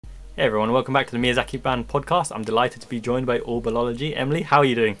Hey everyone, welcome back to the Miyazaki Band podcast. I'm delighted to be joined by Orbalology. Emily, how are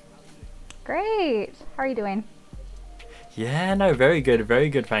you doing? Great. How are you doing? Yeah, no, very good,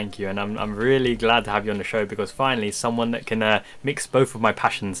 thank you. And I'm really glad to have you on the show because finally someone that can mix both of my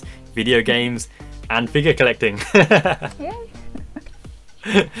passions, video games and figure collecting. Yay.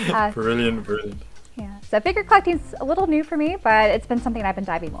 Uh, Brilliant. yeah. So figure collecting's a little new for me, but it's been something I've been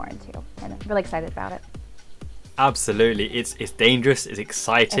diving more into, and I'm really excited about it. Absolutely, it's dangerous, it's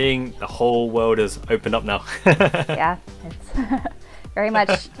exciting. The whole world has opened up now. Yeah, it's very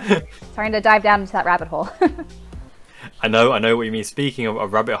much starting to dive down into that rabbit hole. I know what you mean. Speaking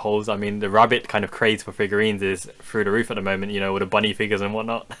of rabbit holes, I mean the rabbit kind of craze for figurines is through the roof at the moment. You know, with the bunny figures and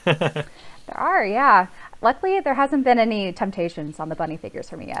whatnot. There are, yeah. Luckily, there hasn't been any temptations on the bunny figures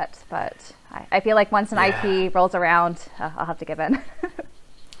for me yet, but I feel like once an IP rolls around, I'll have to give in.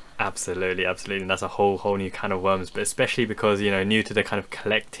 Absolutely. And that's a whole new kind of worms, but especially because, you know, new to the kind of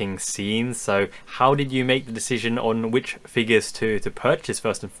collecting scene. So how did you make the decision on which figures to purchase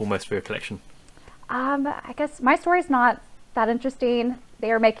first and foremost for your collection? I guess my story's not that interesting. They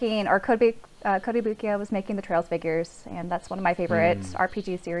were making, or Kotobukiya was making the Trails figures, and that's one of my favorite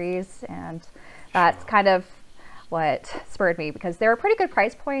RPG series, and that's kind of what spurred me because they were a pretty good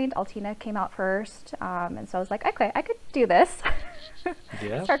price point. Altina came out first, and so I was like, okay, I could do this.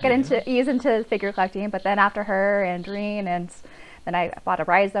 Start getting to ease into figure collecting, but then after her and Doreen, and then I bought a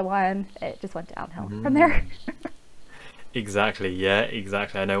Ryza one. It just went downhill from there. Exactly.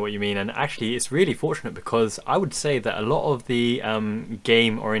 I know what you mean. And actually, it's really fortunate because I would say that a lot of the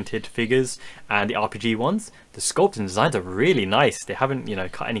game-oriented figures and the RPG ones, the sculpts and designs are really nice. They haven't, you know,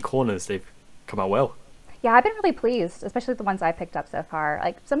 cut any corners. They've come out well. Yeah, I've been really pleased, especially the ones I picked up so far.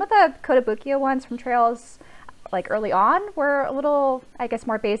 Like some of the Kotobukiya ones from Trails, like early on, were a little, I guess,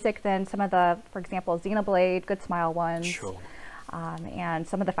 more basic than some of the, for example, Xenoblade, Good Smile ones. Sure. And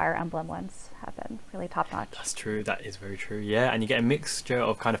some of the Fire Emblem ones have been really top notch. That's true. That is very true. Yeah, and you get a mixture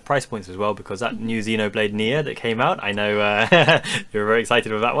of kind of price points as well because that new Xenoblade Nier that came out, I know you're very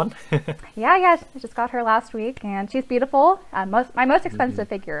excited with that one. Yeah, I just got her last week, and she's beautiful. My most expensive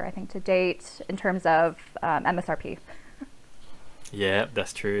figure, I think, to date in terms of MSRP. Yeah,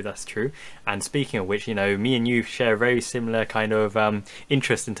 that's true. And speaking of which, you know, me and you share a very similar kind of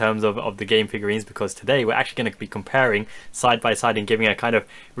interest in terms of the game figurines because today we're actually going to be comparing side by side and giving a kind of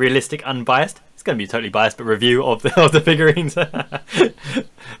realistic, unbiased, it's going to be totally biased, but review of the figurines. So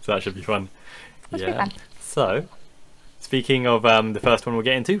that should be fun. That'll be fun. So, speaking of the first one we'll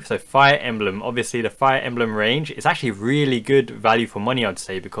get into, so Fire Emblem. Obviously, the Fire Emblem range is actually really good value for money, I'd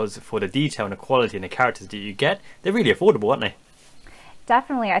say, because for the detail and the quality and the characters that you get, they're really affordable, aren't they?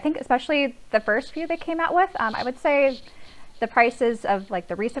 Definitely. I think especially the first few they came out with, I would say the prices of like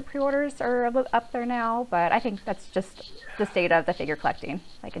the recent pre-orders are a little up there now, but I think that's just the state of the figure collecting,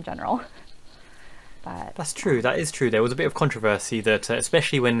 like in general. But that's true. That is true. There was a bit of controversy that,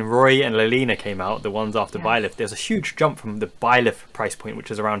 especially when Roy and Lelina came out, the ones after Byleth, there's a huge jump from the Byleth price point,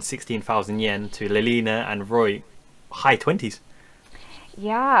 which is around 16,000 yen, to Lelina and Roy, high 20s.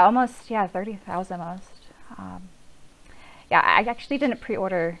 Yeah, almost 30,000 almost. Yeah, I actually didn't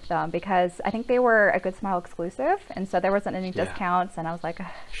pre-order them because I think they were a Good Smile exclusive, and so there wasn't any discounts, and I was like, ugh.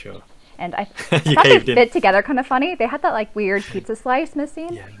 Sure. And I thought they fit together kind of funny. They had that like weird pizza slice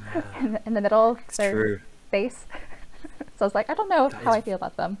missing in the middle of their face. So I was like, I don't know how I feel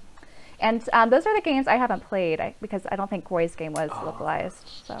about them. And those are the games I haven't played because I don't think Roy's game was localized.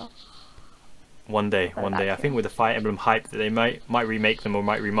 So one day. I think with the Fire Emblem hype that they might remake them or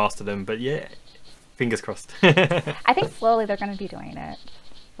might remaster them, but yeah. Fingers crossed. I think slowly they're going to be doing it.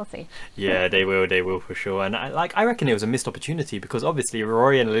 We'll see. Yeah, they will for sure. And I reckon it was a missed opportunity because obviously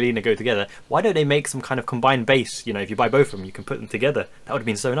Rory and Lelina go together. Why don't they make some kind of combined base? You know, if you buy both of them, you can put them together. That would have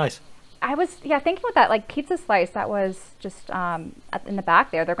been so nice. I was thinking with that like pizza slice that was just in the back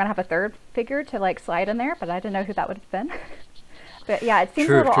there. They're going to have a third figure to like slide in there, but I didn't know who that would have been. But yeah, it seems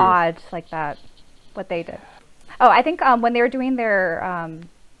a little odd like that what they did. Oh, I think when they were doing their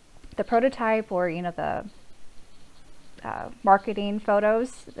the prototype or the marketing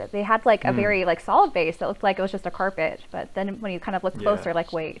photos, they had like a very like solid base that looked like it was just a carpet, but then when you kind of look closer,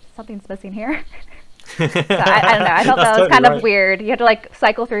 like wait, something's missing here. So I don't know, I thought that was kind of weird. You had to like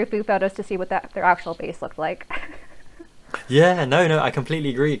cycle through few photos to see what their actual base looked like. Yeah, no, I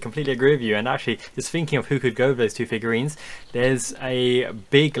completely agree with you. And actually, just thinking of who could go with those two figurines, there's a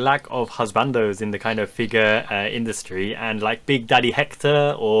big lack of husbandos in the kind of figure industry, and like Big Daddy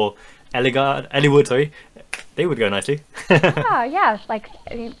Hector or Eliwood, sorry, they would go nicely. Yeah, like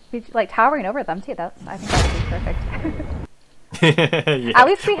towering over them too. I think that would be perfect. At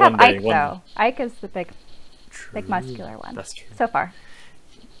least we have Ike though. Ike is the big muscular one. That's true. So far.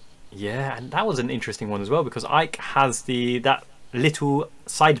 Yeah, and that was an interesting one as well because Ike has that little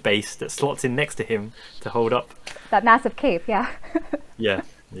side base that slots in next to him to hold up. That massive cape, yeah. Yeah,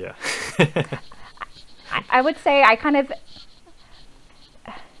 yeah. I would say I kind of,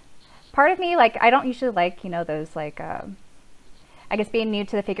 part of me, like, I don't usually like, those, like, I guess being new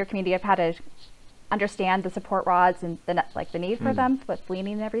to the figure community, I've had to understand the support rods and the need for them with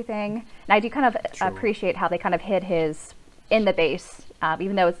leaning and everything. And I do kind of appreciate how they kind of hid his in the base,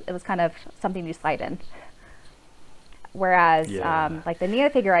 even though it was kind of something you slide in. Whereas, like the Neo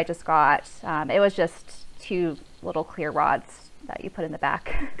figure I just got, it was just two little clear rods that you put in the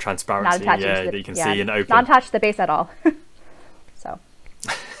back. Transparency, that you can see and open. Not attached to the base at all. So,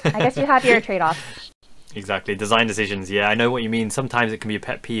 I guess you have your trade-offs. Exactly, design decisions. Yeah, I know what you mean. Sometimes it can be a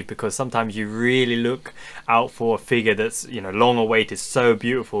pet peeve because sometimes you really look out for a figure that's, long awaited, so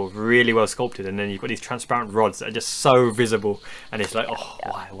beautiful, really well sculpted, and then you've got these transparent rods that are just so visible, and it's like,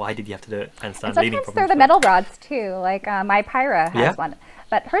 why did you have to do it? And sometimes they're the metal rods too. Like my Pyra has one,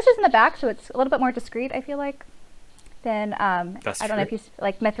 but hers is in the back, so it's a little bit more discreet, I feel like. Then I don't know if you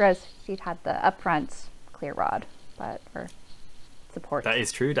like Mithra's. She had the upfront clear rod, or support. That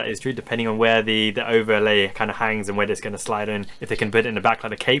is true. Depending on where the overlay kind of hangs and where it's going to slide in. If they can put it in the back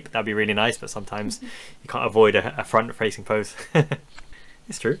like a cape, that'd be really nice. But sometimes you can't avoid a front-facing pose.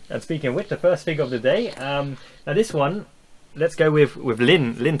 It's true. And speaking of which, the first figure of the day. Now this one, let's go with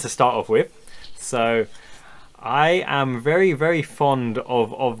Lynn. Lynn to start off with. So I am very, very fond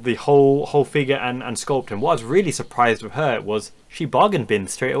of the whole figure and sculpt. And what I was really surprised with her was she bargain binned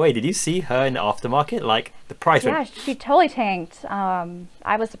straight away. Did you see her in the aftermarket? Like the price. Yeah, she totally tanked.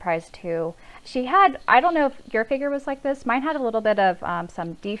 I was surprised too. She had, I don't know if your figure was like this. Mine had a little bit of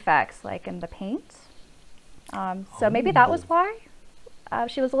some defects like in the paint. So maybe that was why.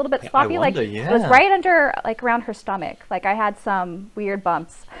 She was a little bit sloppy. I wonder, it was right under, like around her stomach. Like I had some weird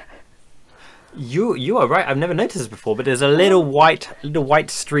bumps. You are right. I've never noticed this before, but there's a little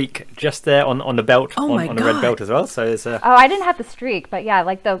white streak just there on the belt, on the red belt as well. So it's Oh, I didn't have the streak, but yeah,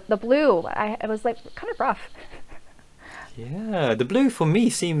 like the blue, it was like kind of rough. Yeah, the blue for me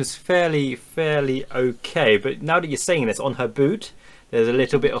seems fairly okay. But now that you're saying this, on her boot, there's a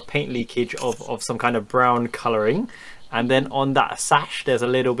little bit of paint leakage of some kind of brown colouring, and then on that sash, there's a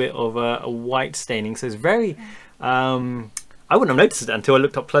little bit of a white staining. So it's very. I wouldn't have noticed it until I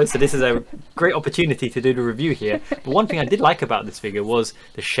looked up closer. This is a great opportunity to do the review here. But one thing I did like about this figure was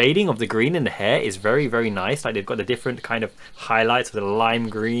the shading of the green in the hair is very, very nice. Like they've got the different kind of highlights with the lime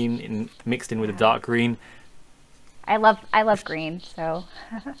green mixed in with the dark green. I love green, so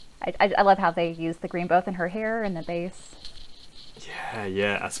I love how they use the green both in her hair and the base.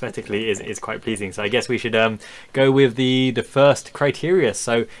 Yeah, aesthetically is quite pleasing. So I guess we should go with the first criteria.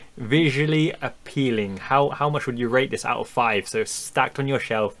 So visually appealing. How much would you rate this out of 5? So stacked on your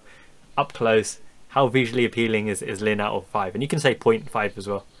shelf, up close. How visually appealing is Lynn out of 5? And you can say 0.5 as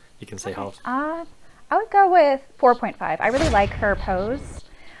well. You can say half. I would go with 4.5. I really like her pose.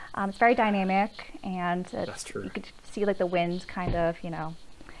 It's very dynamic, and That's true. You could see like the wind kind of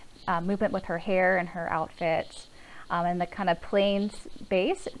movement with her hair and her outfit. And the kind of plain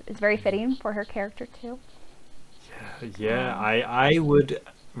base is very fitting for her character too. Yeah, I would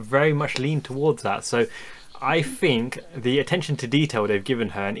very much lean towards that. So I think the attention to detail they've given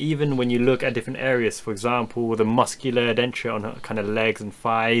her, and even when you look at different areas, for example, the muscular denture on her kind of legs and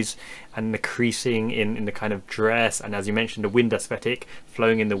thighs, and the creasing in the kind of dress, and as you mentioned, the wind aesthetic,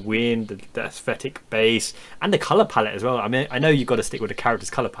 flowing in the wind, the aesthetic base, and the color palette as well. I mean, I know you've got to stick with the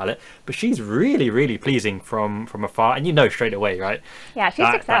character's color palette, but she's really, really pleasing from afar, and you know straight away, right? Yeah, she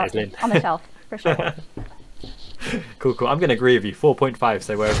sticks out on the shelf, for sure. Cool. I'm going to agree with you. 4.5,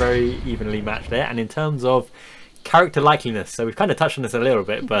 so we're very evenly matched there. And in terms of character likeliness, so we've kind of touched on this a little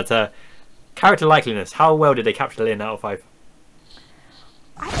bit, but character likeliness, how well did they capture Lynn out of 5?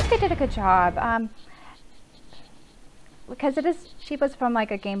 I think they did a good job. Because she was from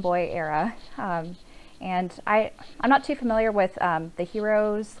like a Game Boy era. And I'm not too familiar with the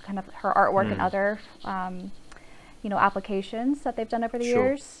heroes, kind of her artwork and other applications that they've done over the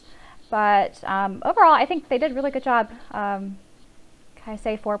years. But overall, I think they did a really good job. Can I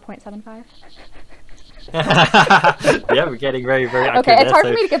say 4.75? Yeah, we're getting very, very accurate. Okay, it's hard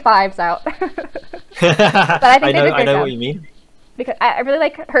for me to get 5s out. But I think they did a great I know job. what you mean. Because I really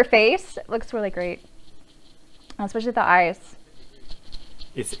like her face. It looks really great. Especially the eyes.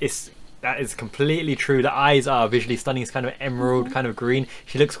 That is completely true. The eyes are visually stunning. It's kind of emerald, kind of green.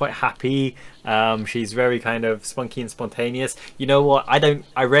 She looks quite happy. She's very kind of spunky and spontaneous. You know what?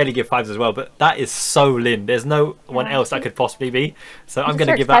 I rarely give 5s as well, but that is so Lynn. There's no one else that could possibly be. So I'm going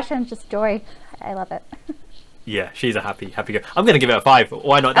to give that. Expression, just joy. I love it. Yeah, she's a happy girl. I'm going to give it a 5.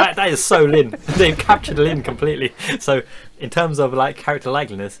 Why not? That is so Lynn. They've captured Lynn completely. So in terms of like character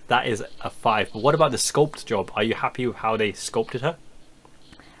likeliness, that is a 5. But what about the sculpt job? Are you happy with how they sculpted her?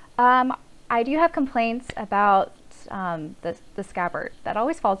 I do have complaints about the scabbard. That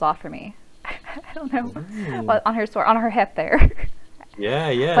always falls off for me. I don't know. Well, on her sword, on her hip there.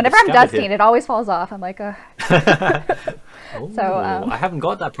 Yeah. Whenever I'm dusting, it always falls off. I'm like, ugh. I haven't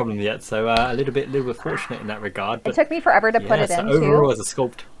got that problem yet, so a little bit fortunate in that regard. But it took me forever to put it in overall too. as a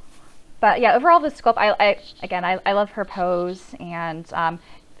sculpt. But yeah, overall the sculpt, I love her pose, and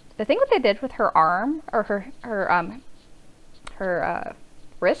the thing what they did with her arm or her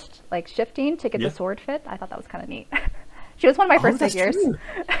wrist, like shifting to get the sword fit, I thought that was kind of neat. She was one of my first figures, so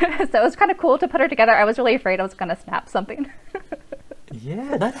it was kind of cool to put her together. I was really afraid I was going to snap something.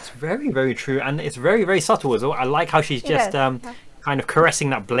 Yeah, that's very, very true, and it's very, very subtle as well. I like how she's just kind of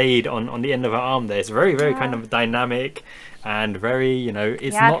caressing that blade on the end of her arm there. It's very, very kind of dynamic and very, you know,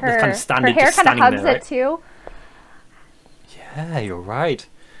 it's not the kind of standard. Her hair kind of hugs there, it too. Yeah, you're right.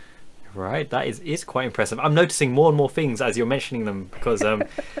 You're right. That is quite impressive. I'm noticing more and more things as you're mentioning them because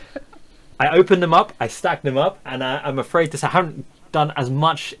I opened them up, I stacked them up, and I'm afraid to say I haven't done as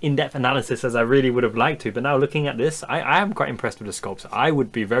much in-depth analysis as I really would have liked to. But now looking at this, I am quite impressed with the sculpt. I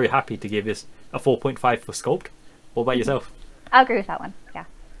would be very happy to give this a 4.5 for sculpt. What about yourself? I'll agree with that one. Yeah.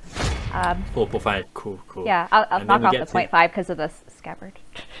 4.5. Cool. Yeah, I'll knock off the 0.5 because of the scabbard.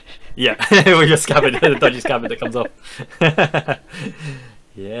 Yeah, with your scabbard, the dodgy scabbard that comes off.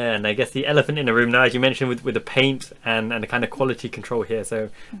 Yeah, and I guess the elephant in the room now, as you mentioned, with the paint and the kind of quality control here. So,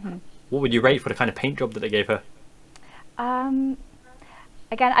 what would you rate for the kind of paint job that they gave her?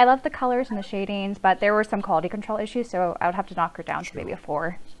 Again, I love the colors and the shadings, but there were some quality control issues, so I would have to knock her down to maybe a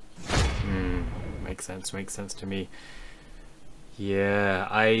 4. Makes sense to me. Yeah,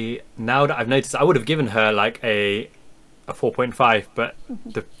 now that I've noticed, I would have given her like a 4.5, but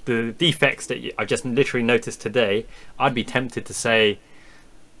the defects that I've just literally noticed today, I'd be tempted to say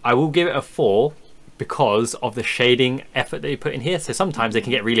I will give it a 4 because of the shading effort they put in here. So sometimes they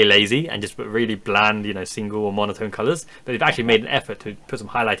can get really lazy and just put really bland, you know, single or monotone colors, but they've actually made an effort to put some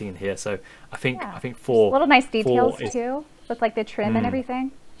highlighting in here. So I think 4. Little nice details too, with like the trim and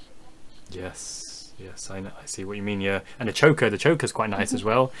everything. Yes, I know. I see what you mean. Yeah, and the choker's quite nice as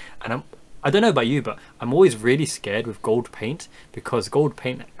well. And I don't know about you, but I'm always really scared with gold paint because gold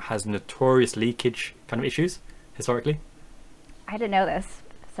paint has notorious leakage kind of issues historically. I didn't know this,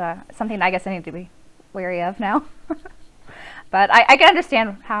 so something I guess I need to be wary of now. But I can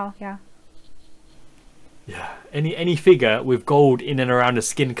understand how. Yeah, any figure with gold in and around the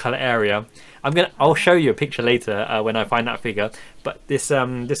skin color area, I'll show you a picture later when I find that figure. But this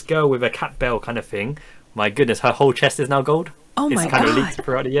girl with a cat bell kind of thing, my goodness, her whole chest is now gold. Oh my God. It's kind of leaked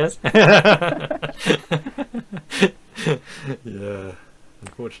throughout the years. Yeah,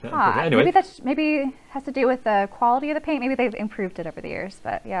 unfortunate. Anyway, maybe has to do with the quality of the paint. Maybe they've improved it over the years,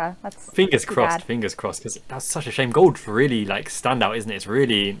 but yeah, that's fingers crossed, because that's such a shame. Gold's really like standout, isn't it? It's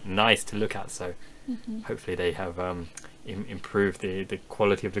really nice to look at. So hopefully they have improved the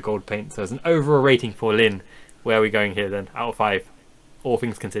quality of the gold paint. So as an overall rating for Lynn, where are we going here then? Out of 5, all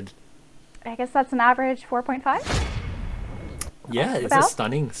things considered. I guess that's an average 4.5. Yeah, it's a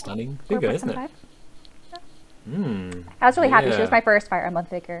stunning figure, isn't it? I was really happy. She was my first Fire Emblem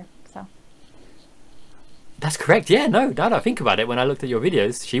figure, so. That's correct. Yeah, no, now that I think about it, when I looked at your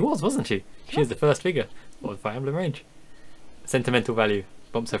videos, she wasn't she? She was the first figure of the Fire Emblem range. Sentimental value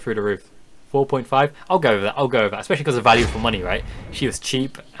bumps her through the roof. 4.5. I'll go over that, especially because of value for money, right? She was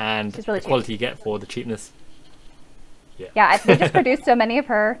cheap, and she's really the quality you get for the cheapness. Yeah, they just produced so many of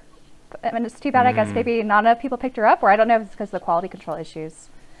her. I mean, it's too bad. I guess maybe not enough people picked her up, or I don't know if it's because of the quality control issues.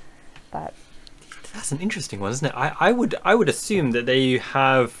 But that's an interesting one, isn't it? I would assume that they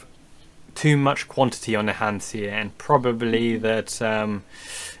have too much quantity on their hands here, and probably that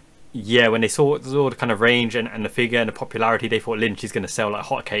when they saw the kind of range and the figure and the popularity, they thought she's going to sell like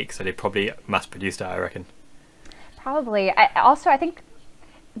hotcakes, so they probably mass produced it, I reckon. Probably. I think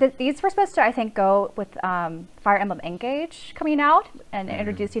these were supposed to, go with Fire Emblem Engage coming out and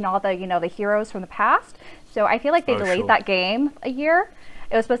introducing all the the heroes from the past. So I feel like they delayed that game a year.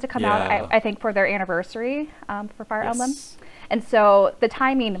 It was supposed to come out, I think, for their anniversary for Fire Emblem. And so the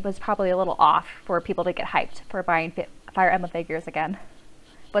timing was probably a little off for people to get hyped for buying Fire Emblem figures again.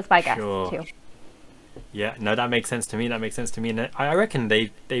 Was my guess, too. Yeah, no, that makes sense to me. And I reckon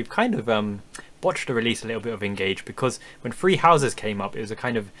they've kind of botched the release a little bit of Engage, because when Three Houses came up, it was a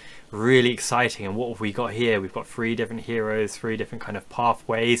kind of really exciting. And what have we got here? We've got 3 different heroes, 3 different kind of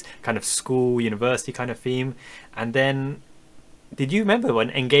pathways, kind of school, university kind of theme. And then did you remember when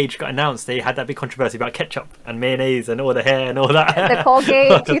Engage got announced? They had that big controversy about ketchup and mayonnaise and all the hair and all that. The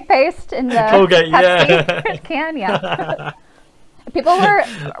Colgate toothpaste in the Colgate, Pepsi yeah. can, yeah. People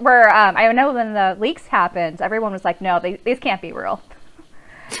were I know when the leaks happened, everyone was like, no, these can't be real.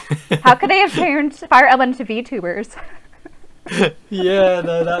 How could they have turned Fire Emblem into VTubers? Yeah,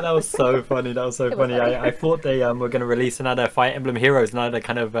 no, that was so funny. That was so It was funny. funny. I thought they were going to release another Fire Emblem Heroes, another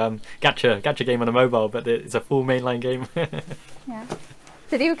kind of gacha game on the mobile, but it's a full mainline game. Yeah.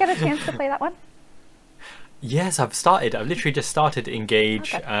 Did you get a chance to play that one? Yes, I've started. I've literally just started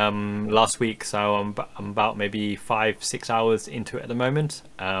Engage Okay. last week, so I'm about maybe 5-6 hours into it at the moment.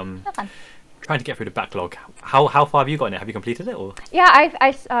 Have fun. Trying to get through the backlog. How far have you gotten it? Have you completed it or? Yeah,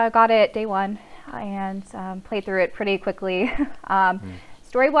 I got it day one and played through it pretty quickly.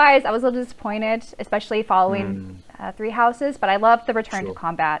 Story-wise, I was a little disappointed, especially following Three Houses, but I love the return to Sure.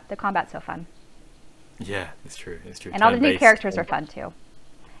 combat. The combat's so fun. Yeah, it's true. It's true. And all the new Turn-based. characters are fun too.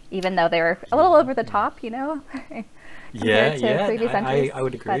 Even though they were a little over the top, Yeah, compared to yeah, previous entries. I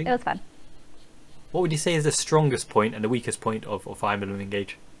would But agree. it was fun. What would you say is the strongest point and the weakest point of Fire Emblem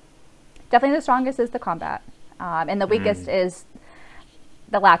Engage? Definitely the strongest is the combat. And the weakest is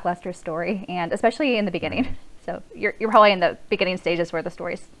the lackluster story, and especially in the beginning. So you're probably in the beginning stages where the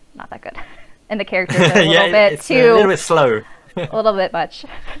story's not that good. And the characters are a little bit it's a little bit slow. a little bit much.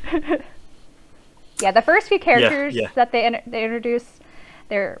 Yeah, the first few characters yeah. that they introduce,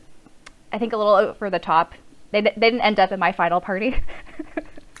 they're, I think, a little over the top. They didn't end up in my final party.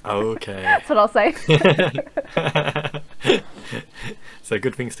 Okay. That's what I'll say. So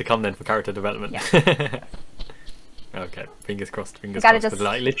good things to come then for character development. Yeah. Okay, fingers crossed. Fingers gotta crossed. just-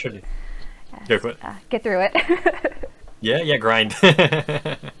 Like literally. Go for it. Get through it. Yeah, grind.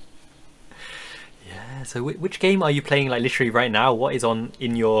 Yeah. So which game are you playing like literally right now? What is on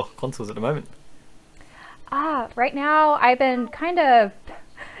in your consoles at the moment? Right now, I've been kind of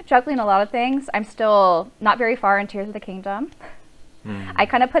juggling a lot of things. I'm still not very far in Tears of the Kingdom. I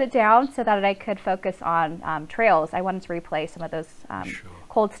kind of put it down so that I could focus on Trails. I wanted to replay some of those Sure.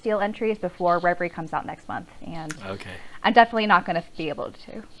 Cold Steel entries before Reverie comes out next month. And Okay. I'm definitely not going to be able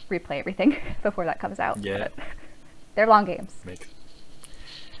to replay everything before that comes out. Yeah. But they're long games. Makes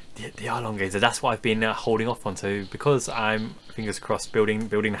they are long games. That's what I've been holding off on. So because I'm fingers crossed building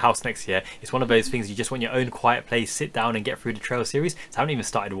the house next year, it's one of those things you just want your own quiet place, sit down and get through the trail series. So I haven't even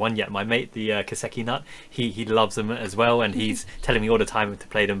started one yet. My mate, the Kaseki Nut, he loves them as well, and he's telling me all the time to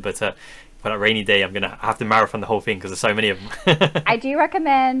play them. But for that rainy day, I'm gonna have to marathon the whole thing because there's so many of them. I do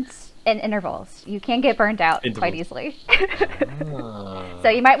recommend in intervals. You can get burned out quite Intervals. easily. Ah, So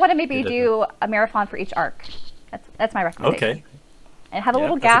you might want to maybe Good do a marathon for each arc. That's my recommendation. okay. And have a Yeah,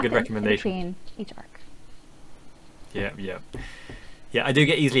 little that's a gap good in recommendation. between each arc. Yeah. I do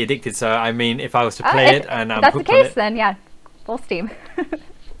get easily addicted. So I mean, if I was to play If it and I'm that's the hooked on case, it, then yeah, full steam.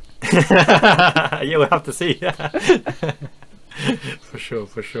 yeah, we'll have to see. For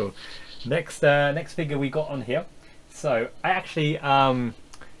sure. Next figure we got on here. So I actually don't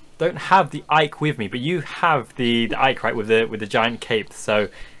have the Ike with me, but you have the Ike, right, with the giant cape. So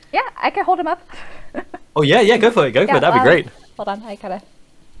Yeah, I can hold him up. oh yeah, go for it. That'd be great. Hold on, I gotta.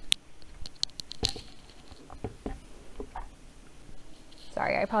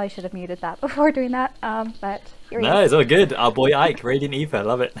 Sorry, I probably should have muted that before doing that. But here he No, is. it's all good. Our boy Ike, Radiant Ether,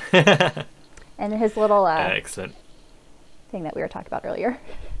 love it. And his little Excellent. thing that we were talking about earlier.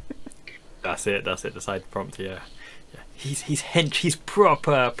 That's it. The side prompt. Yeah. He's hench. He's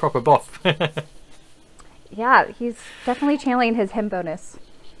proper buff. Yeah, he's definitely channeling his him bonus.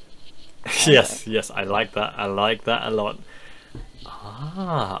 Yes, I like that. I like that a lot.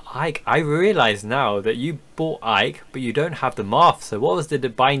 Ike. I realise now that you bought Ike, but you don't have the Marth. So what was the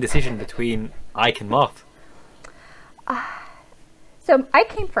buying decision between Ike and Marth? So I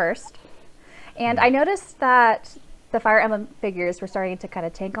came first, and I noticed that the Fire Emblem figures were starting to kind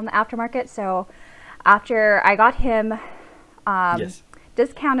of tank on the aftermarket. So after I got him Yes.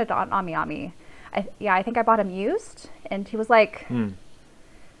 discounted on Amiyami, I think I bought him used, and he was like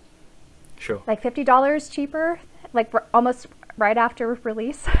Sure. like $50 cheaper, like almost right after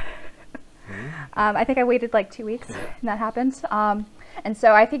release. I think I waited like 2 weeks, and that happened. And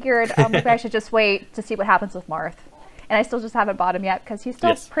so I figured maybe I should just wait to see what happens with Marth. And I still just haven't bought him yet because he's still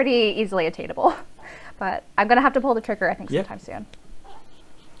Yes. pretty easily attainable. But I'm gonna have to pull the trigger, I think, Yeah. sometime soon.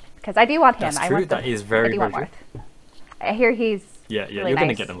 Because I do want him. That's I true. want That is I very, do very want true. Marth. I hear he's Yeah. really You're gonna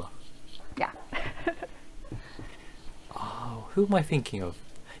nice. get them. Yeah. Oh, who am I thinking of?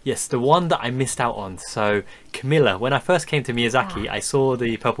 Yes, the one that I missed out on. So Camilla. When I first came to Miyazaki, I saw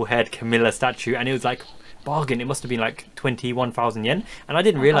the purple-haired Camilla statue, and it was like bargain. It must have been like 21,000 yen, and I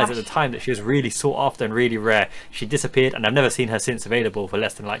didn't Oh realize at the gosh. time that she was really sought after and really rare. She disappeared, and I've never seen her since available for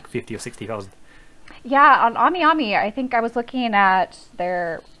less than like 50 or 60,000. Yeah, on AmiAmi, I think I was looking at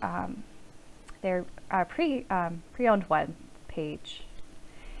their pre-owned one page.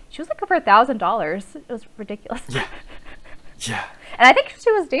 She was like over $1,000. It was ridiculous. Yeah, yeah. And I think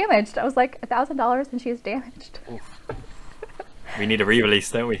she was damaged. I was like $1,000 and she was damaged. We need a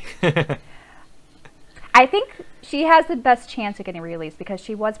re-release, don't we? I think she has the best chance of getting released because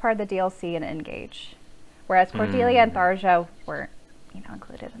she was part of the DLC in Engage, whereas Cordelia and Tharja weren't,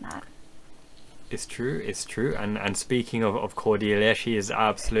 included in that. It's true, it's true. And speaking of Cordelia, she is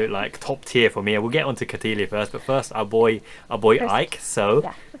absolute like top tier for me. We'll get onto Cordelia first, but first our boy First, Ike. So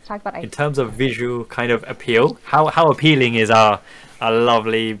yeah, let's talk about in Ike. terms of visual kind of appeal, how appealing is our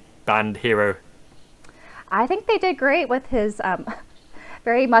lovely band hero? I think they did great with his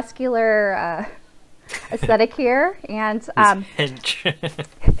very muscular aesthetic here, and Hench.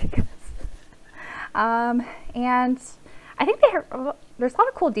 and I think there's a lot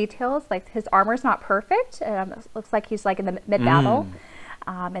of cool details. Like his armor's not perfect. It looks like he's like in the mid battle,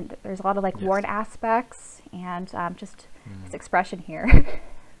 and there's a lot of like worn aspects, and just his expression here.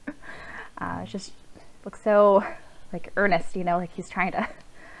 Just looks so like earnest, like he's trying to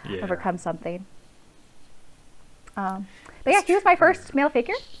overcome something. But yeah, he was my first male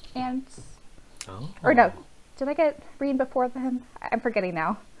figure, and or no, did I get Reen before him? I'm forgetting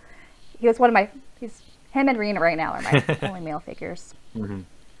now. He was him and Reen right now are my only male figures. But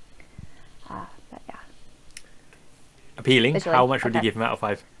yeah, Appealing. Visually, How much would you okay. give him out of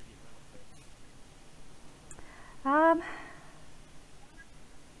 5? I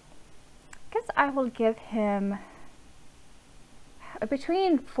guess I will give him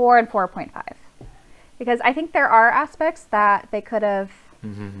between 4 and 4.5, because I think there are aspects that they could have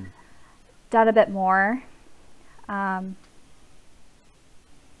done a bit more.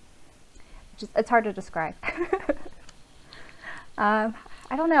 It's hard to describe. I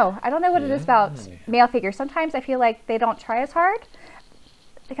don't know. I don't know what it is about male figures. Sometimes I feel like they don't try as hard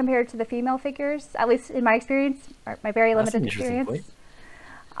compared to the female figures, at least in my experience, or my very limited experience.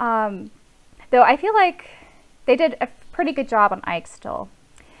 Though I feel like they did a pretty good job on Ike still.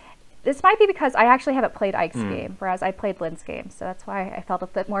 This might be because I actually haven't played Ike's game, whereas I played Lynn's game, so that's why I felt a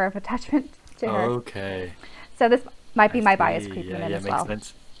bit more of attachment to her. Okay. So this might be my bias creeping in as well. Makes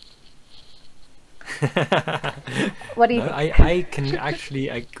sense. What do you think? I can actually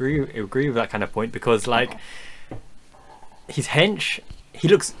agree with that kind of point, because like his hench, he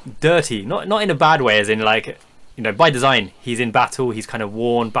looks dirty, not in a bad way, as in like, by design he's in battle, he's kind of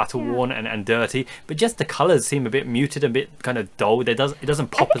worn and dirty, but just the colors seem a bit muted, a bit kind of dull. It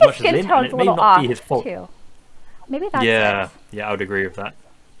doesn't pop as much as Lynn, and it may not be his fault too. Maybe that's yeah it. I would agree with that.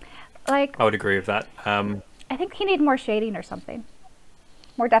 Like, I would agree with that. I think he needed more shading or something,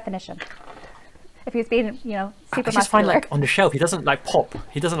 more definition. If he's being, super I just muscular. find like on the shelf he doesn't like pop.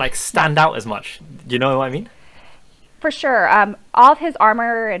 He doesn't like stand out as much. You know what I mean? For sure. All of his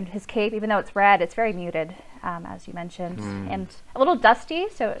armor and his cape, even though it's red, it's very muted, as you mentioned, and a little dusty.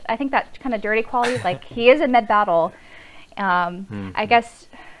 So I think that kind of dirty quality, like he is in mid battle. I guess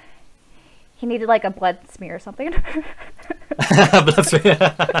he needed like a blood smear or something Blood smear.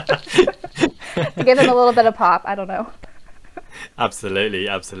 to give him a little bit of pop. I don't know. Absolutely.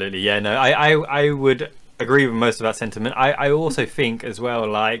 Yeah, no, I would agree with most of that sentiment. I also think as well,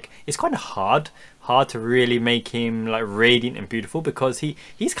 like, it's kind of hard to really make him like radiant and beautiful, because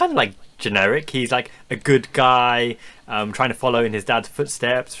he's kind of like generic. He's like a good guy, trying to follow in his dad's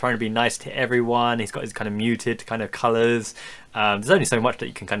footsteps, trying to be nice to everyone. He's got his kind of muted kind of colors. There's only so much that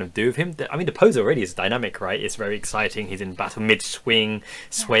you can kind of do with him. I mean, the pose already is dynamic, right? It's very exciting. He's in battle mid-swing,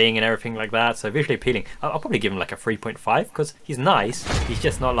 swaying and everything like that. So visually appealing. I'll probably give him like a 3.5, because he's nice. He's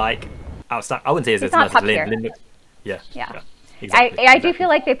just not like outstanding. I wouldn't say he's as nice as Lynn. Lynn Yeah. Exactly, I do feel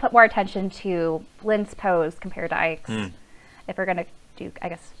like they put more attention to Lynn's pose compared to Ike's, if we're going to do, I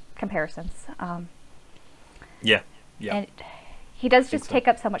guess, comparisons. Yeah. And he does just take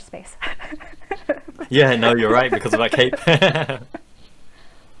up so much space. Yeah, no, you're right, because of that cape.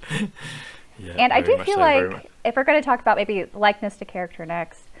 Yeah, and I do feel very like if we're going to talk about maybe likeness to character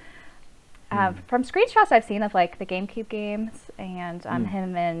next, from screenshots I've seen of like the GameCube games and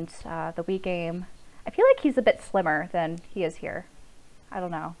him and the Wii game, I feel like he's a bit slimmer than he is here. I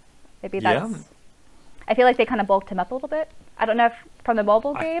don't know. Maybe that's... Yeah. I feel like they kind of bulked him up a little bit. I don't know if from the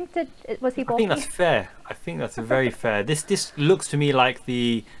mobile game, was he bulky? I think that's fair. I think that's very fair. This looks to me like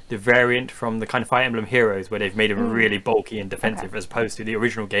the variant from the kind of Fire Emblem Heroes, where they've made him really bulky and defensive, as opposed to the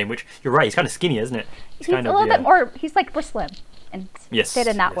original game, which, you're right, he's kind of skinny, isn't it? He's kind a little bit more, he's like more slim and stayed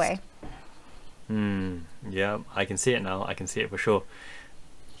in that way. Yeah, I can see it now. I can see it for sure.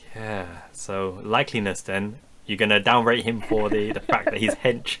 Yeah. So likeliness then. You're gonna downrate him for the fact that he's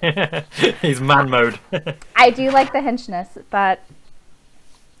hench. He's man mode. I do like the henchness, but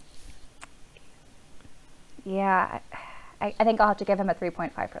yeah, I think I'll have to give him a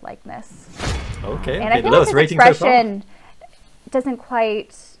 3.5 for likeness. Okay. And Okay. I The feel like lowest his rating so far. expression doesn't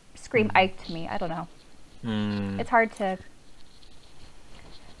quite scream Ike to me. I don't know. It's hard to.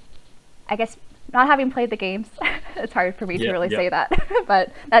 I guess not having played the games, it's hard for me to really say that.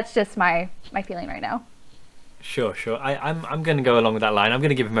 But that's just my feeling right now. Sure, sure. I'm going to go along with that line. I'm going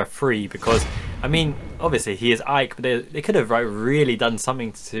to give him a 3 because, I mean, obviously he is Ike, but they could have really done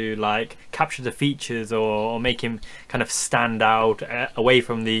something to like capture the features or make him kind of stand out away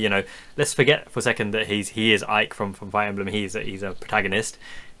from the, let's forget for a second that he is Ike from Fire Emblem. He's a protagonist.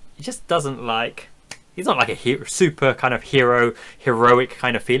 He just doesn't like. He's not like a super kind of heroic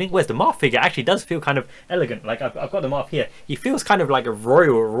kind of feeling. Whereas the Marth figure actually does feel kind of elegant. Like I've got the Marth here. He feels kind of like a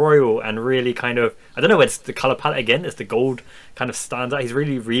royal, and really kind of, I don't know, it's the color palette again. It's the gold kind of stands out. He's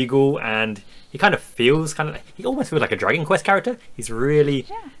really regal, and he kind of feels he almost feels like a Dragon Quest character. He's really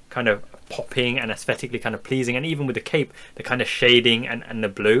kind of popping and aesthetically kind of pleasing. And even with the cape, the kind of shading and the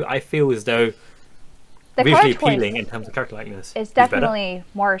blue, I feel as though the visually appealing in terms of character likeness. Is definitely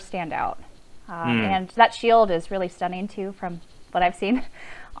more standout. And that shield is really stunning too, from what I've seen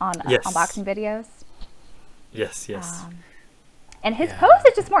on unboxing videos. Yes. And his pose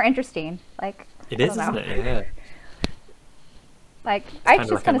is just more interesting. Like it is, isn't it? Yeah. Like I'm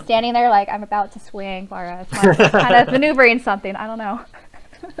just kind of standing there, like I'm about to swing, whereas Marth kind of maneuvering something. I don't know.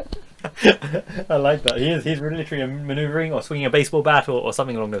 I like that. He's literally maneuvering or swinging a baseball bat or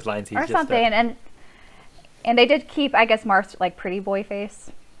something along those lines. Or something, and they did keep, I guess, Marth's like pretty boy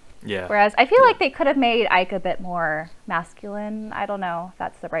face. Yeah. Whereas I feel like they could have made Ike a bit more masculine. I don't know if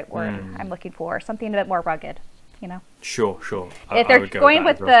that's the right word I'm looking for. Something a bit more rugged, Sure. If they're going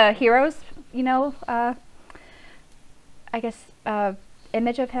with the heroes, I guess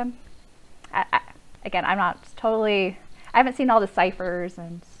image of him. Again, I'm not totally. I haven't seen all the ciphers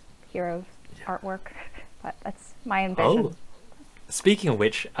and hero artwork, but that's my envision. Oh, speaking of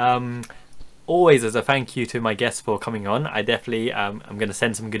which, always as a thank you to my guests for coming on, I definitely I'm going to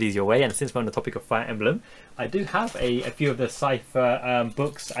send some goodies your way. And since we're on the topic of Fire Emblem, I do have a few of the cipher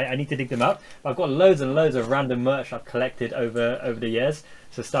books. I need to dig them out. I've got loads and loads of random merch I've collected over the years.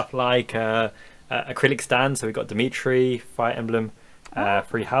 So stuff like acrylic stands. So we've got Dimitri, Fire Emblem,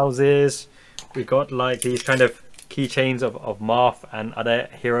 Three Houses. We've got like these kind of keychains of Marth and other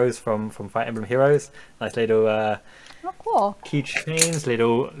heroes from Fire Emblem Heroes. Nice little cool keychains,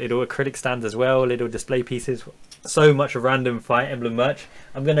 little acrylic stands as well, little display pieces. So much random Fire Emblem merch.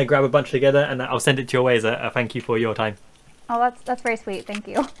 I'm gonna grab a bunch together and I'll send it to your way as a thank you for your time. Oh, that's very sweet. Thank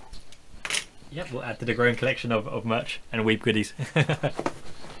you. Yep, we'll add to the growing collection of merch and weeb goodies.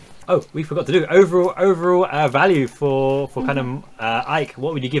 Oh, we forgot to do overall value for kind of Ike.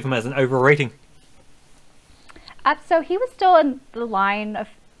 What would you give him as an overall rating? So he was still in the line of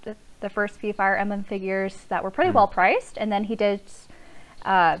the first few Fire Emblem figures that were pretty well priced, and then he did,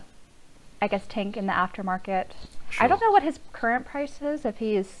 I guess, tank in the aftermarket. Sure. I don't know what his current price is, if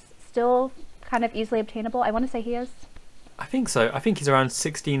he is still kind of easily obtainable. I want to say he is. I think so. I think he's around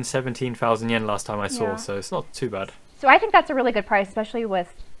 17,000 yen last time I saw, so it's not too bad. So I think that's a really good price, especially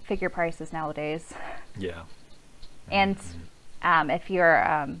with figure prices nowadays. Yeah. And if you're,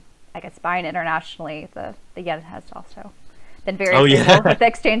 I guess, buying internationally, the yen has also been very stable with the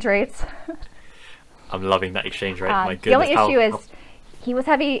exchange rates. I'm loving that exchange rate. My goodness. The only issue is he was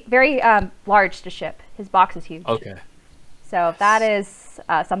very large to ship. His box is huge. Okay. So that is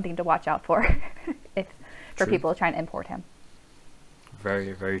something to watch out for for people trying to import him.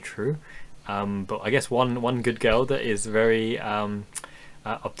 Very, very true. But I guess one good girl that is very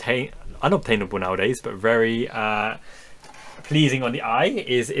unobtainable nowadays, but very pleasing on the eye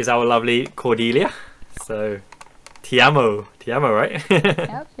is our lovely Cordelia. So Ti amo, right?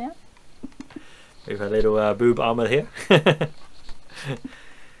 Yep. We have a little boob armor here. I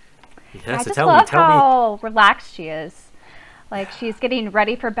just love how relaxed she is. Like she's getting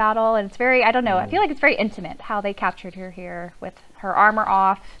ready for battle, and it's very, I don't know, I feel like it's very intimate how they captured her here with her armor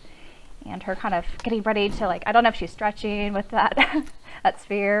off and her kind of getting ready to, like, I don't know if she's stretching with that that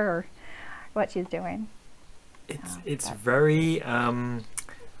sphere or what she's doing. It's very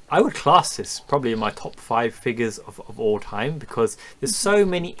I would class this probably in my top 5 figures of all time, because there's so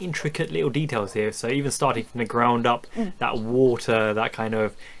many intricate little details here. So even starting from the ground up, that water, that kind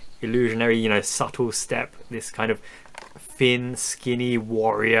of illusionary, subtle step, this kind of thin, skinny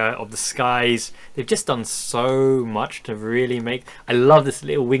warrior of the skies. They've just done so much to really make. I love this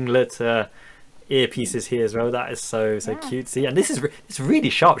little winglet. earpieces here as well. That is so Yeah. cutesy. And this is it's really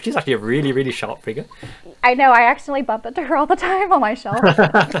sharp. She's actually a really sharp figure. I know. I accidentally bump into her all the time on my shelf.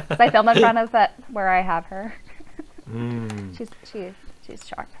 'Cause I film in front of that where I have her. She's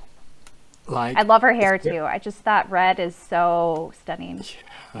sharp. Like, I love her hair too. That red is so stunning,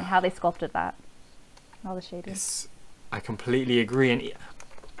 and how they sculpted that, all the shading. I completely agree, and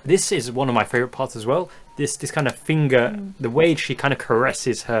this is one of my favorite parts as well. This kind of finger, the way she kind of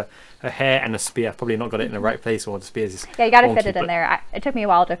caresses her hair and the spear. I've probably not got it in the right place, or the spear is Yeah, you got to wonky, fit it in but there. It took me a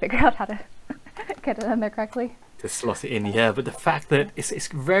while to figure out how to get it in there correctly. to slot it in. Yeah, but the fact that it's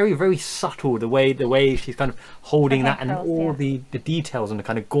very subtle, the way she's kind of holding that, and curls, all the details and the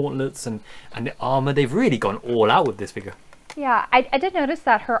kind of gauntlets and the armor. They've really gone all out with this figure. Yeah, I did notice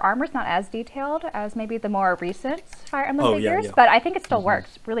that her armor's not as detailed as maybe the more recent Fire Emblem Yeah, figures, yeah. but I think it still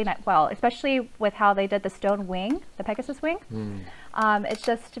works really well, especially with how they did the stone wing, the Pegasus wing. It's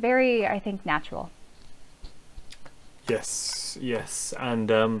just very, I think, natural. Yes,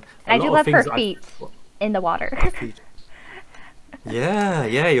 and I do love her feet in the water. Yeah,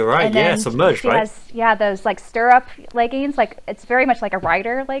 you're right. And Yeah, then submerged, she right? has, those like stirrup leggings. Like it's very much like a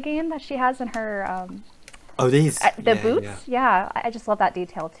rider legging that she has in her These the boots. Yeah, I just love that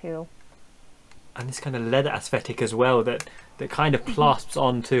detail too. And this kind of leather aesthetic as well that kind of clasps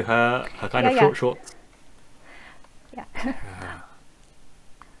onto her kind of short shorts. Yeah.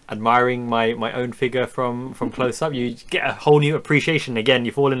 Admiring my own figure from close up, you get a whole new appreciation again.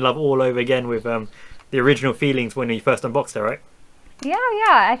 You fall in love all over again with the original feelings when you first unboxed her, right? Yeah.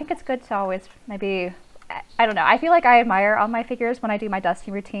 I think it's good to always maybe, I don't know. I feel like I admire all my figures when I do my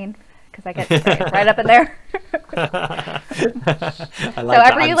dusting routine because I get right up in there. So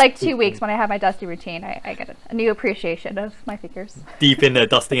every like 2 weeks when I have my dusty routine, I get a new appreciation of my figures. Deep in there,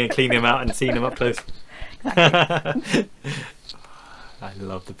 dusting and cleaning them out and seeing them up close. Exactly. I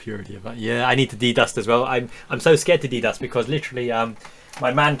love the purity of that. Yeah, I need to de-dust as well. I'm so scared to de-dust because literally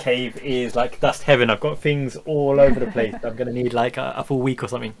my man cave is like dust heaven. I've got things all over the place. I'm gonna need like a full week or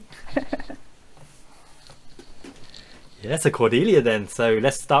something. Yeah, it's a Cordelia then. So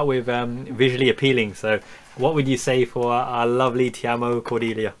let's start with visually appealing. So what would you say for our lovely Tiamo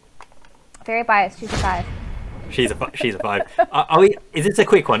Cordelia? Very biased. She's a 5. She's a 5. Are we? Is this a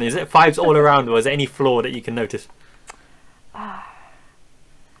quick one? Is it 5s all around, or is there any flaw that you can notice?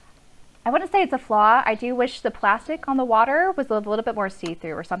 I wouldn't say it's a flaw. I do wish the plastic on the water was a little bit more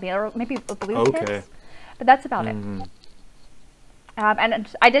see-through or something, or maybe a blue tint. But that's about it. And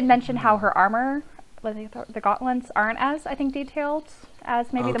I did mention how her armor, the gauntlets, aren't as, I think, detailed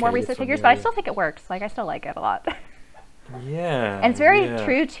as maybe the more recent figures, but I still think it works. Like, I still like it a lot. Yeah. And it's very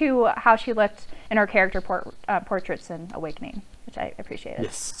true to how she looked in her character portraits in Awakening, which I appreciated.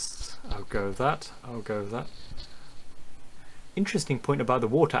 Yes, I'll go with that. Interesting point about the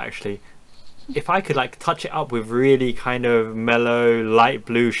water, actually. If I could like touch it up with really kind of mellow light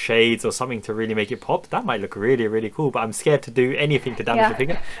blue shades or something to really make it pop, that might look really cool, but I'm scared to do anything to damage the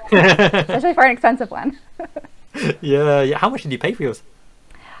figure. Especially for an expensive one. Yeah. How much did you pay for yours?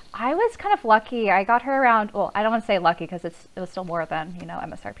 I was kind of lucky. I got her around, well, I don't want to say lucky because it was still more than,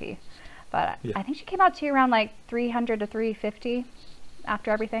 MSRP. But I think she came out to around like 300 to 350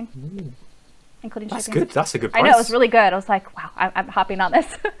 after everything, including shipping. That's good. That's a good price. I know, it was really good. I was like, wow, I'm hopping on this.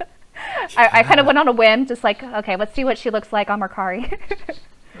 I kind of went on a whim, just like, okay, let's see what she looks like on Mercari.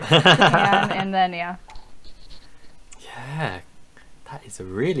 and then, Yeah, that is a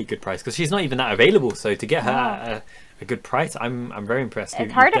really good price because she's not even that available. So to get her a good price, I'm very impressed.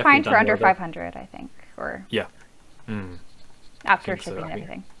 It's hard to find for under 500, I think, or after shipping and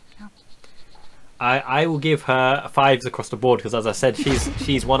everything. I will give her 5s across the board because, as I said,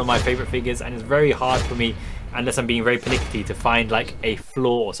 she's one of my favorite figures, and it's very hard for me, unless I'm being very pernickety, to find like a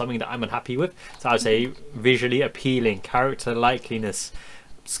flaw or something that I'm unhappy with. So I would say visually appealing, character likeliness,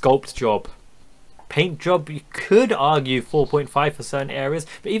 sculpt job, paint job. You could argue 4.5 for certain areas,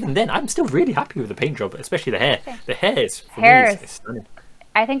 but even then, I'm still really happy with the paint job, especially the hair. The hair is stunning.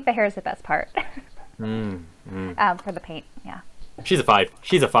 I think the hair is the best part. For the paint, yeah. She's a 5.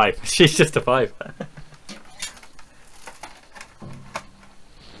 She's just a 5.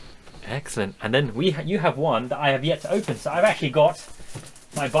 Excellent. And then you have one that I have yet to open. So I've actually got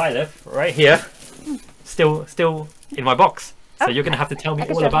my Byleth right here, still in my box. So you're going to have to tell me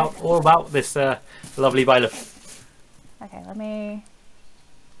all about this lovely Byleth. Okay, let me.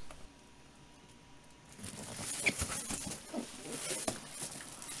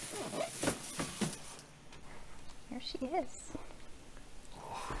 Here she is.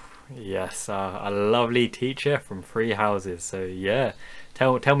 Yes, a lovely teacher from Three Houses. So yeah,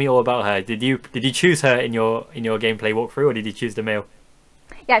 tell me all about her. Did you choose her in your gameplay walkthrough, or did you choose the male?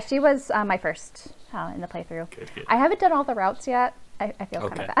 Yeah, she was my first in the playthrough. Good. I haven't done all the routes yet. I feel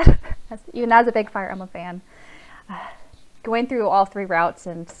kind Okay. of bad. Even as a big Fire Emblem fan. Going through all 3 routes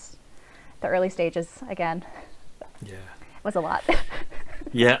and the early stages again Yeah. was a lot.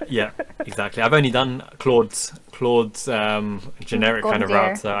 Yeah, exactly. I've only done Claude's generic Golden kind of Deer,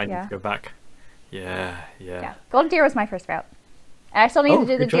 route, so I need yeah. to go back. Yeah. Yeah, Golden Deer was my first route. And I still need to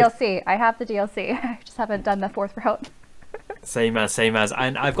do the good choice. DLC. I have the DLC. I just haven't done the 4th route. Same as.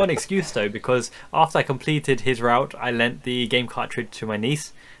 And I've got an excuse though, because after I completed his route, I lent the game cartridge to my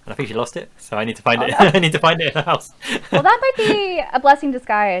niece, and I think she lost it. So I need to find it. No. I need to find it in the house. Well, that might be a blessing in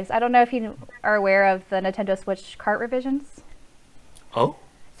disguise. I don't know if you are aware of the Nintendo Switch cart revisions. Oh.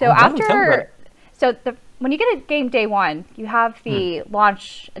 So no, tell me about after, it. so when you get a game day 1, you have the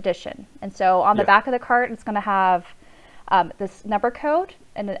launch edition, and so on the Yeah. back of the cart, it's going to have this number code,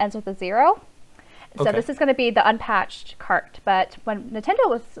 and it ends with a 0. So Okay. this is going to be the unpatched cart. But when Nintendo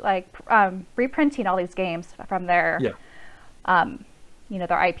was like reprinting all these games from their,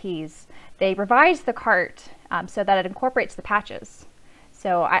 their IPs, they revised the cart so that it incorporates the patches.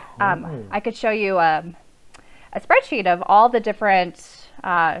 So I could show you a spreadsheet of all the different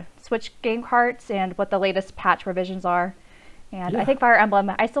Switch game carts and what the latest patch revisions are. And I think Fire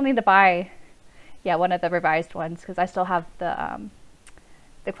Emblem, I still need to buy, one of the revised ones, because I still have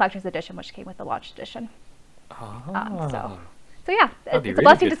the collector's edition, which came with the launch edition. So yeah, it's be a really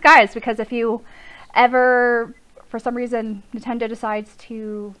blessing in good. disguise, because if you ever, for some reason, Nintendo decides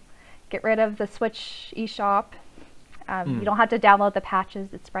to get rid of the Switch eShop, you don't have to download the patches.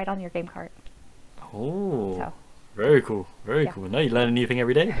 It's right on your game cart. Oh. So. Very cool. Very cool. No, you learn a new thing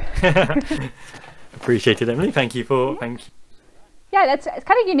every day. Appreciate it, Emily. Thank you for. Yeah, it's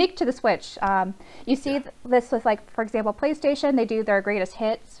kind of unique to the Switch. You see this with, like, for example, PlayStation. They do their greatest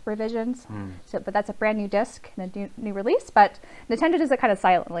hits revisions, but that's a brand new disc and a new release. But Nintendo does it kind of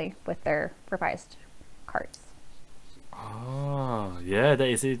silently with their revised carts. Oh, yeah, that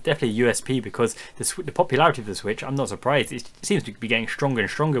is definitely a USP, because the popularity of the Switch, I'm not surprised. It seems to be getting stronger and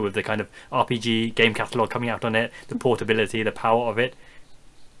stronger with the kind of RPG game catalog coming out on it, the portability, the power of it.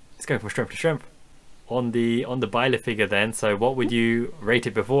 It's going from strength to strength. On the Byler figure then, so what would you rate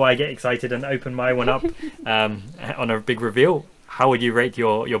it before I get excited and open my one up on a big reveal? How would you rate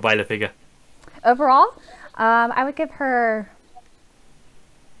your Byler figure? Overall, I would give her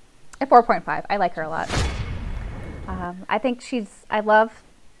a 4.5. I like her a lot. I think I love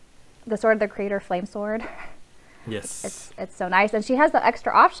the Sword of the Creator flame sword. Yes. It's so nice, and she has the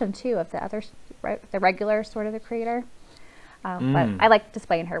extra option too of the other, the regular Sword of the Creator. But I like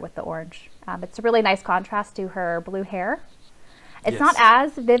displaying her with the orange. It's a really nice contrast to her blue hair. It's not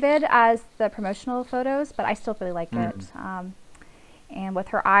as vivid as the promotional photos, but I still really like it. And with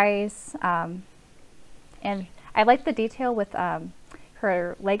her eyes, and I like the detail with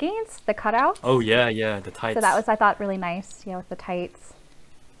her leggings, the cutouts. Oh yeah, the tights. So that was, I thought, really nice, with the tights.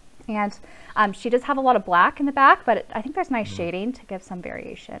 And she does have a lot of black in the back, but I think there's nice shading to give some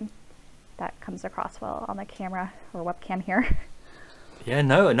variation that comes across well on the camera or webcam here. Yeah,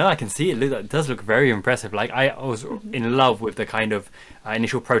 no, I can see it. It does look very impressive. Like, I was in love with the kind of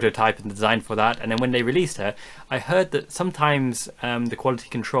initial prototype and design for that. And then when they released her, I heard that sometimes the quality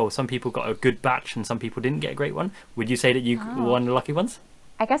control, some people got a good batch and some people didn't get a great one. Would you say that you were one of the lucky ones?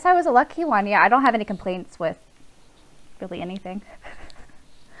 I guess I was a lucky one. Yeah, I don't have any complaints with really anything.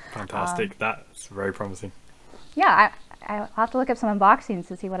 Fantastic. That's very promising. Yeah, I'll have to look up some unboxings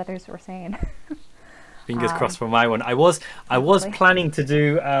to see what others were saying. Fingers crossed for my one. I was planning to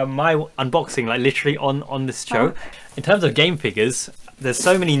do my unboxing like literally on this show. In terms of game figures, there's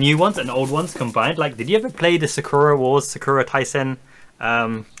so many new ones and old ones combined. Like, did you ever play the Sakura Wars, Sakura Taisen?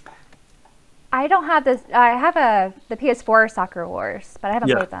 I don't have this. I have the PS4 Soccer Wars, but I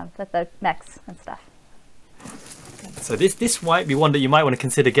haven't played them with the mechs and stuff. So this might be one that you might want to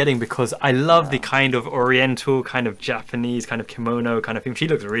consider getting, because I love the kind of oriental, kind of Japanese, kind of kimono kind of thing. She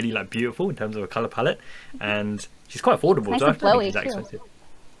looks really like beautiful in terms of a color palette, and she's quite affordable. Nice So and I don't think she's flowy, that too. expensive.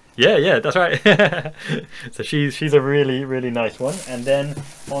 Yeah, that's right. So she's a really, really nice one. And then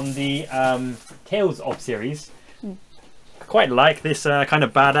on the Tales of series, I quite like this kind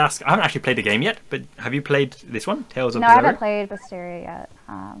of badass. I haven't actually played the game yet, but have you played this one, Tales of No, I Berseria? haven't played Wisteria yet.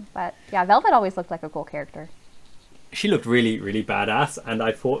 But yeah, Velvet always looked like a cool character. She looked really, really badass, and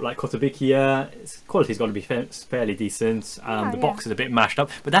I thought like Kotobukiya, quality's got to be fairly decent. The box is a bit mashed up,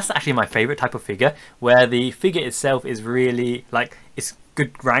 but that's actually my favorite type of figure, where the figure itself is really like, it's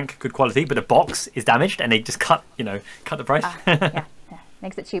good rank, good quality, but the box is damaged and they just cut the price. Yeah,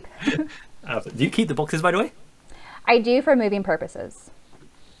 makes it cheap. Do you keep the boxes, by the way? I do for moving purposes.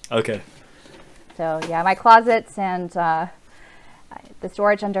 Okay. So yeah, my closets and The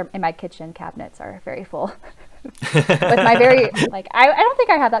storage in my kitchen cabinets are very full. With my very, like, I don't think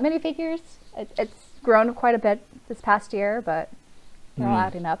I have that many figures. It's grown quite a bit this past year, but they're all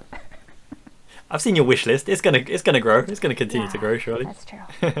adding up. I've seen your wish list. It's gonna grow. It's gonna continue to grow, surely. That's true.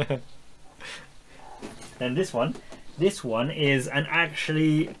 And this one is an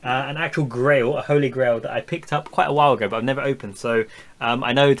actual grail, a holy grail that I picked up quite a while ago, but I've never opened. So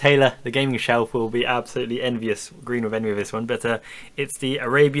I know Taylor, the gaming shelf, will be absolutely green with envy of this one. But it's the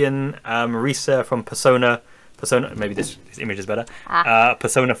Arabian Risa from Persona. Maybe this image is better.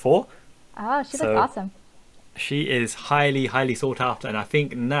 Persona 4. Oh, she looks awesome. She is highly, highly sought after, and I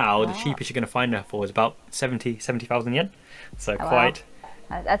think now the cheapest you're going to find her for is about 70,000 yen. So quite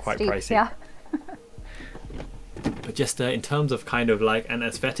steep, pricey. Yeah. But just in terms of kind of like an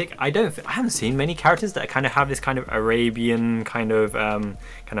aesthetic, I haven't seen many characters that kind of have this kind of Arabian kind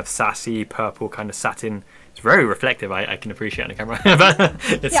of sassy purple kind of satin. It's very reflective. I can appreciate on the camera.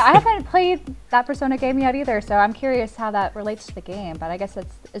 Yeah, I haven't played that Persona game yet either, so I'm curious how that relates to the game. But I guess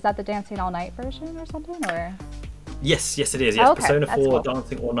is that the Dancing All Night version or something, or? Yes, it is. Yes, oh, okay. Persona 4 cool.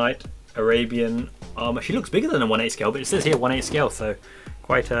 Dancing All Night Arabian armor. She looks bigger than a 1/8 scale, but it says here 1/8 scale, so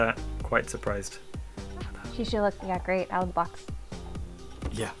quite surprised. She should look great out of the box.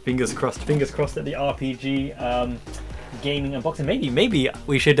 Yeah, fingers crossed at the RPG gaming unboxing. Maybe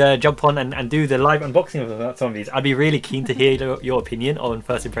we should jump on and do the live unboxing of some of these. I'd be really keen to hear your opinion on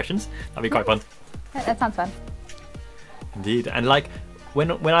first impressions. That'd be quite fun. That sounds fun. Indeed. And like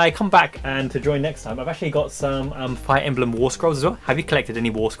when I come back and to join next time, I've actually got some Fire Emblem War Scrolls as well. Have you collected any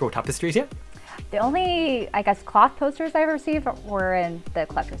War Scroll tapestries yet? The only, I guess, cloth posters I've received were in the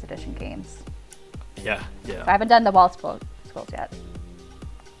collector's edition games. Yeah. So I haven't done the wall scrolls yet.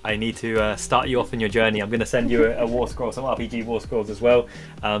 I need to start you off in your journey. I'm going to send you a War Scroll, some RPG War Scrolls as well,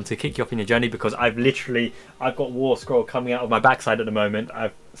 to kick you off in your journey, because I've got War Scroll coming out of my backside at the moment.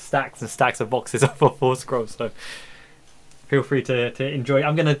 I've stacks and stacks of boxes of War Scrolls, so feel free to enjoy.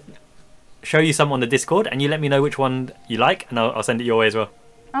 I'm going to show you some on the Discord, and you let me know which one you like, and I'll send it your way as well.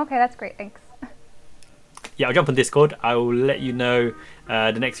 Okay, that's great. Thanks. Yeah, I'll jump on Discord. I will let you know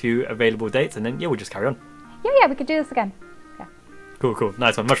the next few available dates, and then we'll just carry on. Yeah, we could do this again. Yeah. Cool.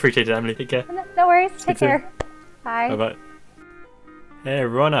 Nice one. Much appreciated, Emily. Take care. No worries. Take care. Bye. Bye. Hey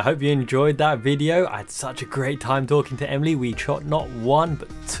everyone, I hope you enjoyed that video. I had such a great time talking to Emily. We shot not one but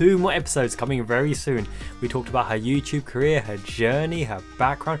 2 more episodes coming very soon. We talked about her YouTube career, her journey, her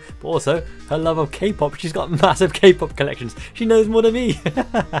background, but also her love of K-pop. She's got massive K-pop collections. She knows more than me.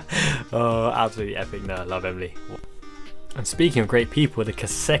 Oh, absolutely epic. No, I love Emily. And speaking of great people, the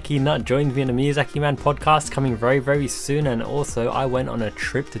Kaseki Nut joins me in the Miyazaki Man podcast coming very, very soon. And also, I went on a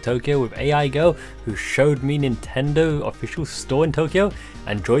trip to Tokyo with AI Girl, who showed me Nintendo official store in Tokyo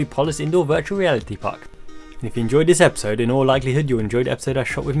and Joy Polis Indoor Virtual Reality Park. And if you enjoyed this episode, in all likelihood, you'll enjoy the episode I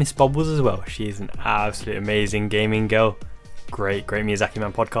shot with Miss Bubbles as well. She is an absolute amazing gaming girl. Great Miyazaki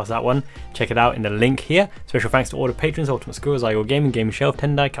Man podcast, that one. Check it out in the link here. Special thanks to all the patrons: Ultimate Squirrels, Igor Gaming, Gaming Shelf,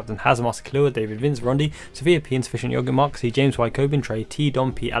 Tendai, Captain Hazard, Master Killua, David Vince, Rondi, Sophia P, Insufficient Yoga, Mark C, James Y, Cobin, Trey, T,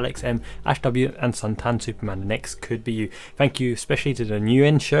 Don P, Alex M, Ash W, and Suntan Superman. The next could be you. Thank you especially to the new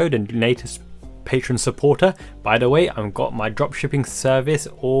end show, the latest patron supporter. By the way, I've got my dropshipping service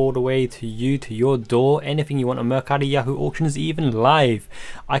all the way to you, to your door. Anything you want on Mercari, Yahoo Auctions, even live.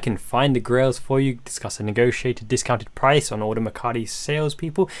 I can find the grails for you, discuss a negotiated discounted price on all the Mercari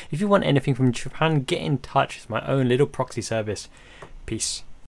salespeople. If you want anything from Japan, get in touch. It's my own little proxy service. Peace.